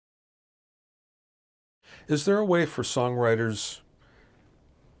Is there a way for songwriters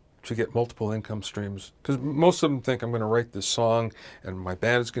to get multiple income streams? Because most of them think, I'm going to write this song and my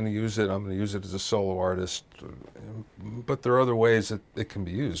band is going to use it, I'm going to use it as a solo artist, but there are other ways that it can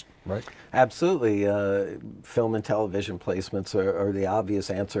be used, right? Absolutely. Film and television placements are the obvious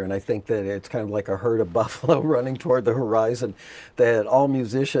answer, and I think that it's kind of like a herd of buffalo running toward the horizon, that all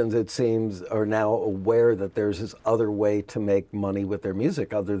musicians, it seems, are now aware that there's this other way to make money with their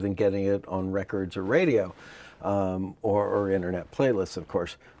music other than getting it on records or radio. Or internet playlists, of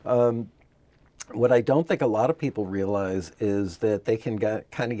course. What I don't think a lot of people realize is that they can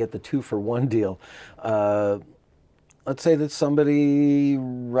kind of get the 2-for-1 deal. Let's say that somebody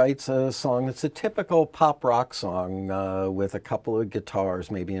writes a song that's a typical pop rock song with a couple of guitars,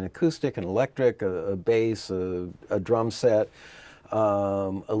 maybe an acoustic, an electric, a bass, a drum set,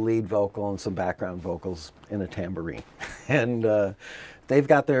 a lead vocal, and some background vocals in a tambourine. And they've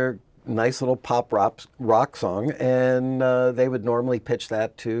got their nice little pop rock song, and they would normally pitch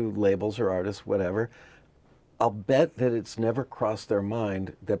that to labels or artists, whatever. I'll bet that it's never crossed their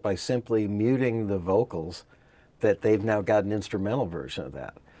mind that by simply muting the vocals, that they've now got an instrumental version of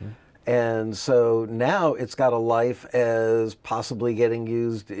that. And so now it's got a life as possibly getting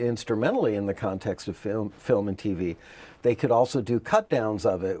used instrumentally in the context of film and TV. They could also do cut downs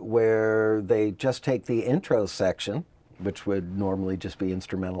of it where they just take the intro section, which would normally just be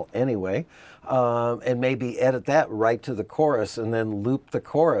instrumental anyway, and maybe edit that right to the chorus and then loop the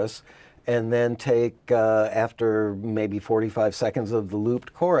chorus, and then take, after maybe 45 seconds of the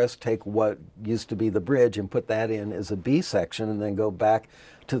looped chorus, take what used to be the bridge and put that in as a B section, and then go back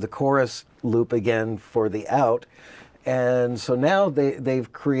to the chorus loop again for the out. And so now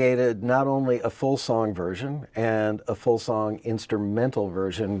they've created not only a full song version and a full song instrumental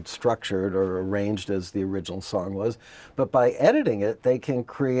version structured or arranged as the original song was, but by editing it, they can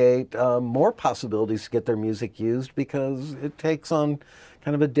create more possibilities to get their music used because it takes on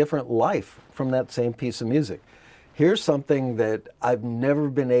kind of a different life from that same piece of music. Here's something that I've never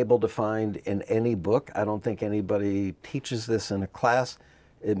been able to find in any book. I don't think anybody teaches this in a class.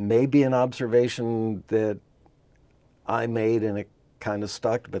 It may be an observation that I made and it kind of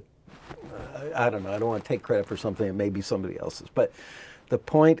stuck, but I don't know. I don't want to take credit for something that may be somebody else's. But the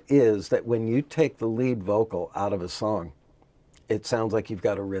point is that when you take the lead vocal out of a song, it sounds like you've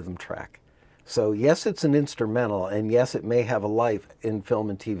got a rhythm track. So yes, it's an instrumental, and yes, it may have a life in film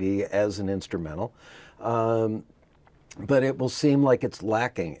and TV as an instrumental, but it will seem like it's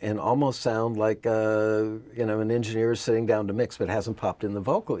lacking and almost sound like you know, an engineer is sitting down to mix but hasn't popped in the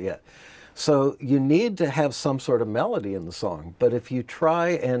vocal yet. So you need to have some sort of melody in the song, but if you try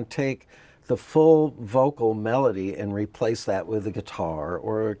and take the full vocal melody and replace that with a guitar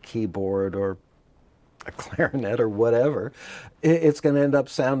or a keyboard or a clarinet or whatever, it's going to end up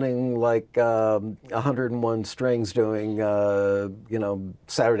sounding like 101 strings doing, you know,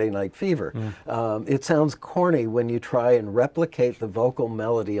 Saturday Night Fever. It sounds corny when you try and replicate the vocal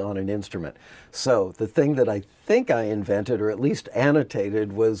melody on an instrument. So the thing that I think I invented, or at least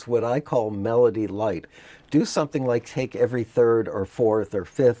annotated, was what I call melody light. Do something like take every third or fourth or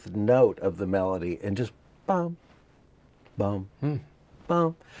fifth note of the melody and just bum, bum,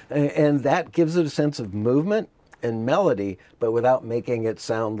 bum. And that gives it a sense of movement and melody, but without making it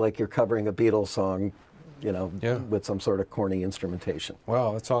sound like you're covering a Beatles song, you know, with some sort of corny instrumentation.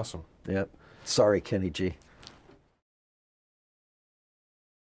 Wow, that's awesome. Yep. Sorry, Kenny G.